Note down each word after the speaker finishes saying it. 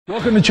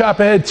Welcome to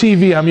Choppahead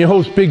TV. I'm your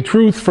host, Big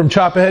Truth, from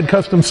Choppahead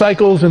Custom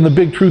Cycles and the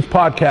Big Truth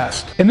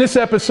Podcast. In this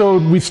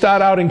episode, we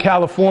start out in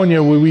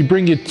California, where we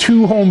bring you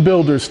two home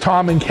builders,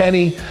 Tom and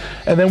Kenny,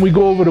 and then we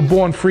go over to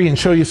Born Free and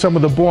show you some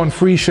of the Born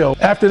Free show.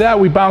 After that,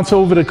 we bounce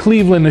over to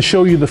Cleveland to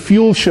show you the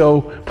Fuel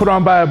show put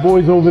on by our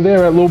boys over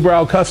there at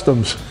Lowbrow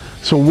Customs.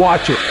 So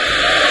watch it.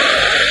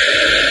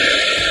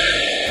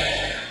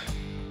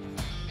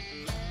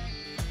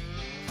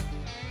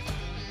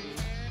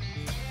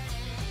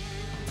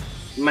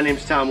 My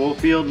name's Tom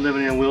Woolfield,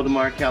 living in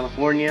Wildomar,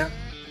 California.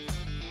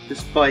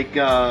 This bike,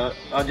 I'll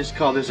just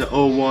call this a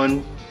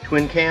 01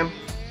 twin cam.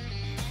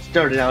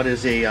 Started out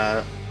as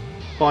a,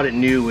 bought it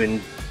new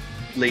in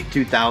late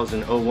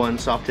 2000, 01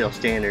 Softail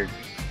Standard.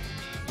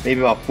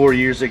 Maybe about 4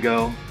 years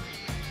ago.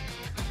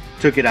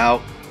 Took it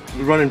out,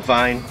 running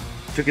fine.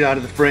 Took it out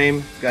of the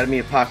frame, got me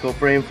a Paco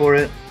frame for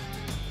it.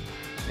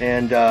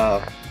 And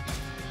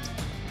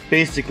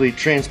basically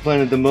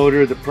transplanted the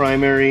motor, the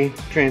primary,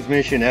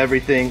 transmission,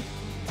 everything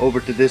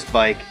over to this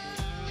bike.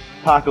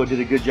 Paco did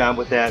a good job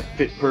with that,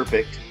 fit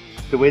perfect.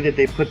 The way that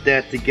they put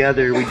that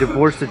together, we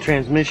divorced the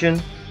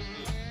transmission,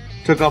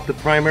 took off the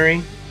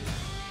primary,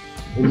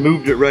 and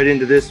moved it right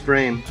into this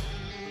frame.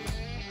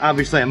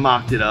 Obviously I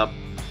mocked it up,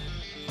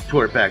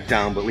 tore it back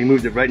down, but we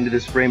moved it right into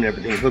this frame and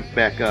everything hooked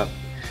back up.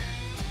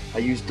 I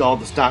used all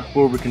the stock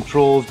forward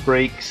controls,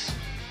 brakes,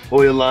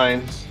 oil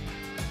lines,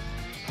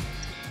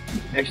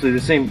 actually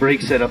the same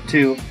brake setup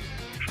too.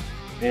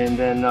 And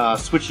then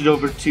switched it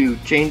over to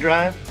chain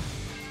drive.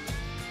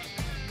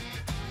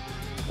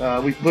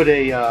 We put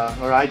a,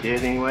 or I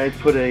did anyway,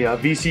 put a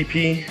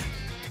VCP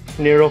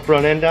narrow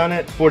front end on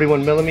it,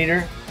 41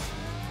 millimeter,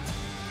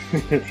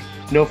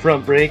 no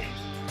front brake.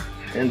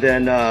 And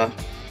then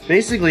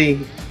basically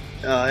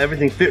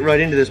everything fit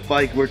right into this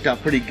bike, worked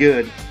out pretty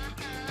good.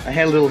 I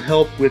had a little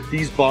help with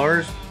these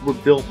bars, were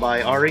built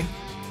by Ari.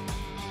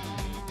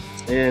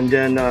 And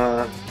then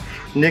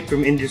Nick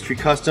from Industry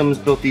Customs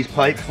built these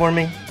pipes for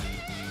me.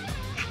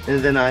 And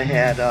then I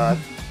had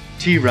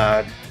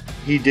T-Rod.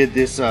 He did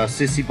this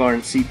Sissy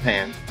Barn seat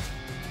pan.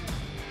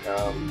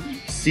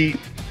 Seat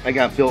I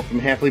got built from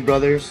Hafley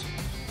Brothers.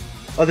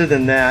 Other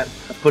than that,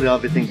 I put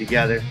everything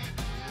together.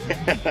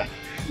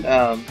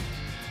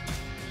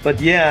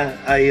 But yeah,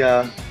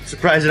 I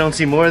surprised I don't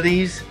see more of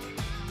these.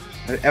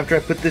 After I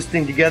put this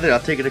thing together, I'll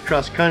take it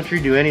across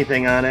country, do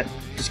anything on it.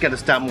 Just got to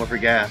stop more for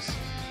gas.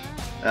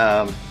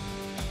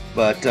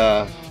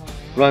 But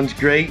runs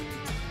great,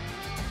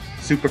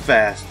 super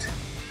fast.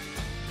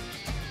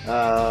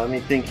 Let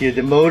me think here.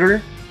 The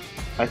motor,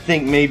 I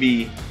think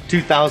maybe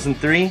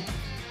 2003.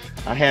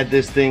 I had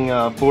this thing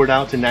bored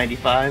out to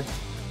 95,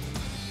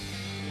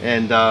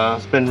 and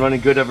it's been running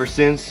good ever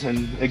since.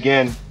 And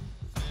again,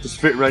 just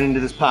fit right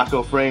into this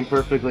Paco frame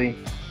perfectly,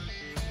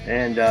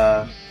 and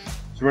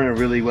it's running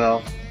really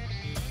well.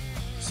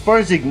 As far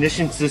as the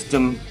ignition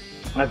system,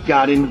 I've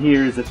got in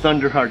here is a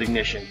Thunderheart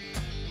ignition.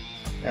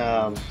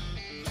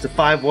 It's a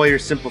 5-wire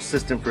simple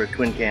system for a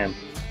twin cam.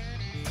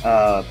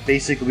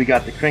 Basically we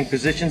got the crank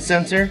position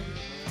sensor,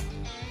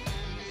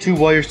 2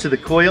 wires to the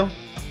coil,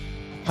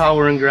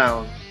 power and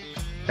ground.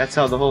 That's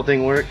how the whole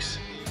thing works.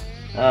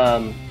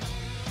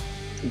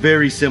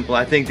 Very simple.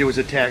 I think there was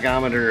a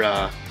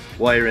tachometer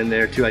wire in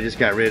there too I just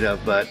got rid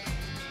of, but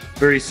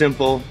very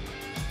simple.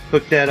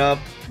 Hooked that up,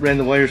 ran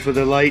the wires for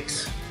the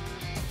lights.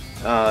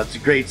 It's a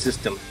great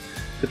system.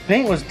 The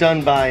paint was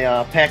done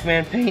by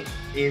Pac-Man Paint,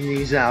 and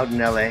he's out in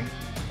LA.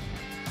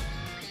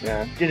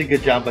 Yeah, did a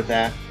good job with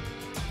that.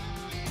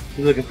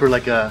 You're looking for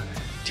like a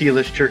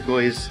tealish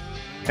turquoise,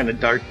 kind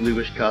of dark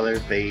bluish color,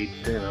 fade,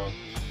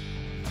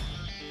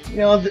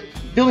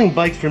 building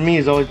bikes for me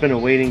has always been a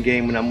waiting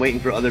game when I'm waiting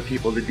for other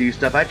people to do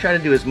stuff. I try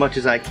to do as much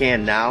as I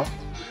can now.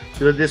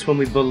 So this one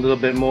we built a little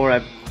bit more.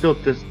 I've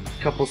built this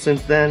couple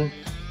since then,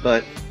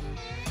 but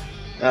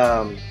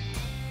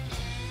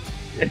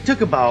it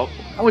took about,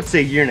 I would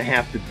say, 1.5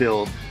 years to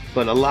build.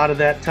 But a lot of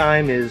that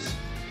time is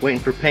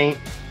waiting for paint,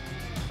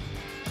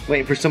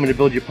 waiting for someone to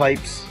build your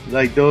pipes,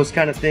 like those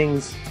kind of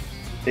things.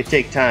 They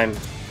take time,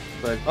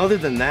 but other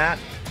than that,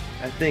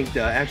 I think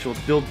the actual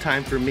build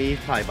time for me is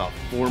probably about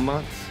 4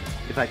 months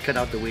if I cut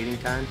out the waiting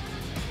time.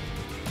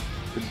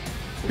 The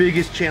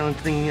biggest challenge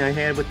thing I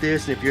had with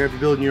this, and if you're ever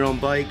building your own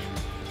bike,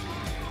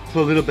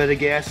 put a little bit of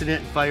gas in it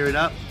and fire it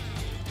up,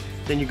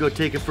 then you go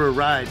take it for a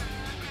ride.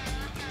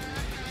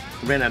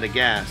 I ran out of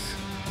gas,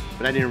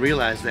 but I didn't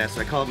realize that, so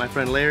I called my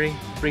friend Larry,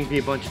 brings me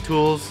a bunch of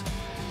tools,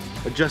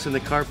 adjusting the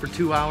car for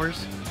 2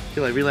 hours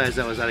till I realized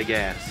I was out of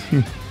gas.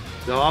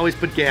 So I'll always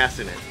put gas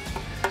in it.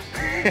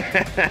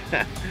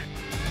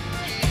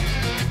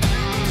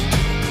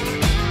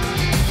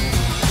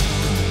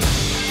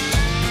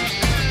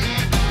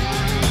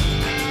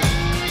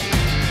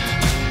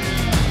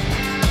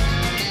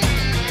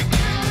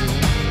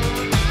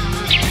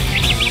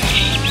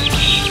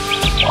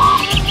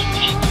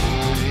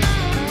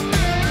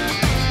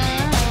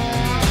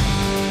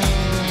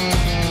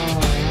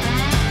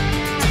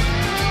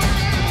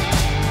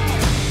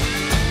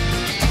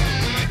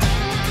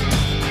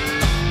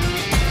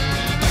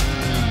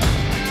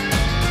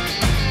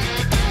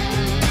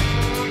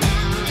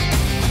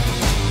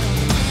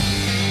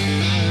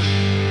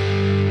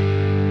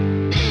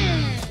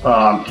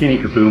 I'm Kenny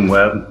Kaboom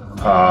Webb.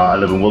 I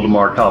live in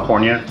Wildomar,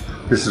 California.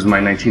 This is my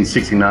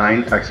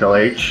 1969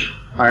 XLH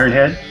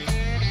Ironhead.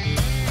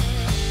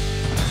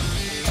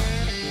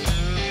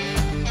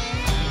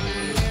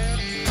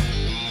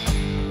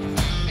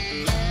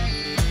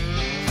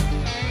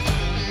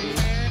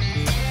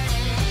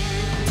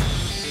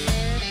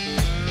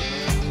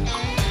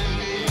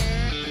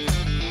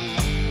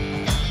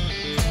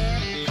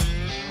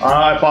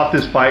 I bought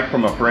this bike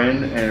from a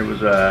friend, and it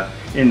was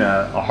in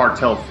a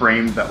hardtail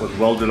frame that was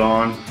welded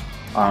on.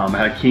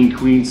 Had a king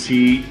queen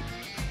seat.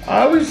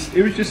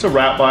 It was just a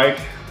rat bike,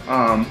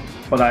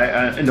 but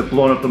I ended up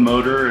blowing up the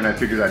motor, and I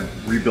figured I'd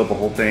rebuild the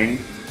whole thing.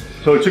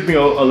 So it took me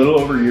a little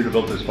over a year to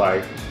build this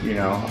bike. You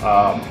know,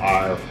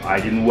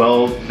 I didn't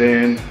weld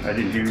then. I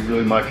didn't do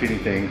really much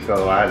anything,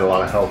 so I had a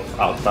lot of help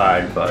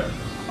outside. But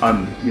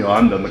I'm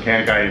the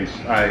mechanic guy, and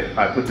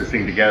I put this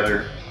thing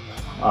together.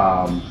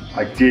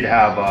 I did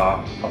have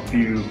a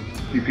few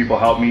people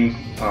help me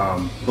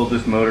build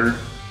this motor.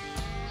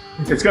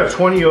 It's got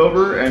 20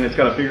 over, and it's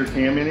got a bigger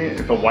cam in it.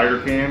 It's a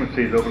wider cam. It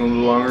stays open a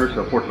little longer,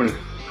 so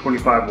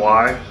 425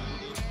 wide.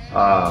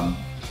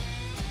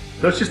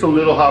 So it's just a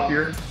little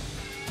hoppier.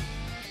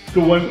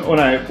 So when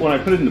I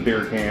put it in the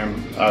bigger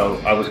cam,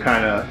 I was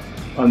kind of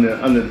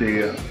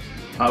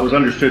I was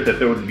understood that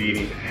there wouldn't be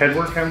any head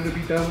work having to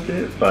be done with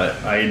it, but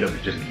I ended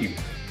up just keep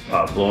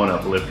blowing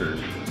up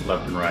lifters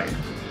left and right.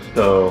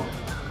 So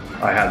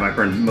I had my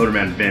friend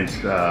Motorman Vince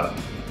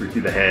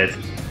redo the heads,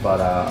 but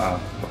I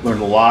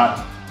learned a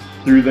lot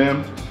through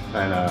them,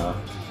 and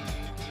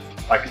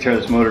I could tear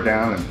this motor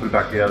down and put it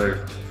back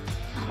together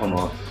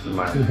almost in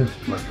my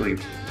sleep.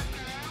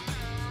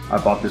 I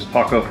bought this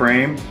Paco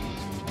frame,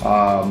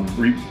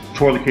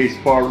 tore the case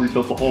apart,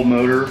 rebuilt the whole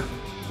motor.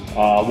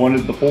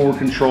 Wanted the forward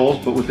controls,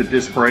 but with the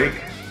disc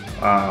brake.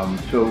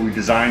 So we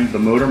designed the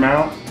motor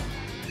mount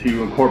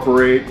to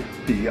incorporate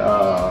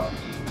the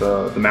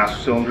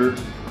master cylinder.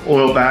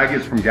 Oil bag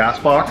is from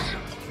Gasbox.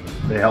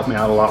 They helped me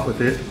out a lot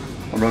with it.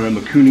 I'm running a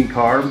Mikuni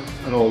carb,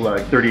 an old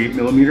 38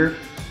 millimeter.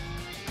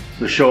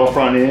 The show up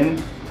front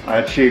end, I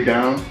had shaved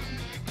down.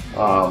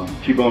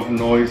 T-Bone from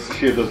Noise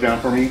shaved those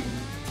down for me.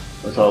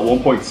 It's a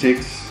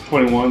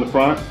 1.621 in the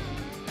front,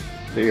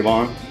 the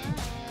Avon.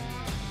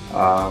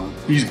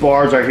 These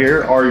bars right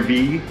here,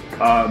 REV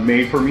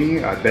made for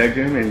me. I begged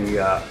him, and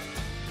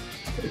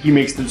he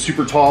makes the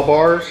super tall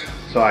bars.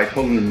 So I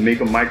told him to make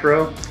a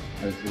micro.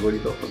 Let's see what he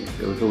built for me.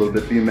 It was a little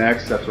bit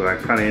BMX. That's what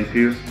I'm kind of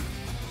into.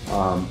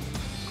 Of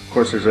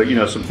course,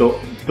 there's some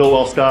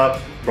Billwell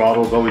stuff.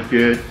 Throttle's always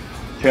good.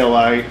 Tail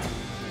light,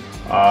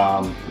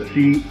 the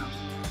seat,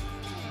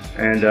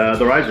 and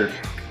the risers.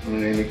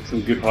 And they make some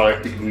good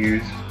products you can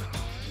use.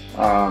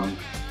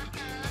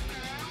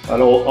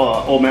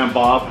 Old man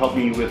Bob helped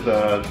me with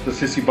the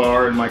sissy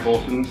bar and Mike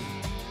Olson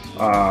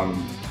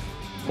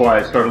before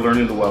I started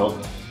learning to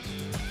weld.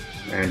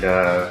 And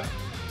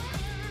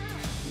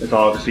it's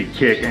obviously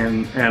kick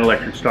and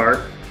electric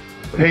start.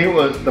 The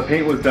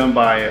paint was done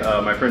by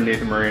my friend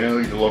Nathan Moreno.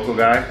 He's a local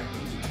guy.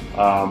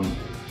 I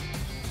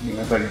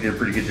thought he did a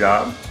pretty good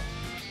job.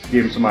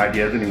 Gave him some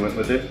ideas, and he went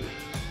with it.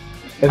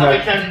 And how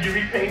many times did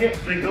you repaint it?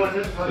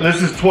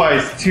 This is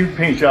twice. 2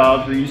 paint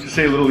jobs. They used to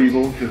say Little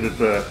Evil because it's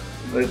a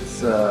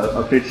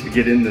bitch to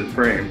get into the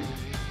frame.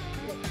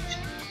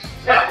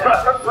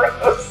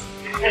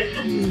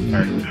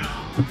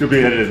 You'll be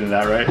edited in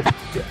that, right?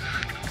 Yeah.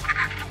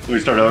 Will we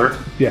start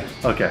over? Yeah.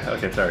 Okay,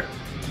 sorry.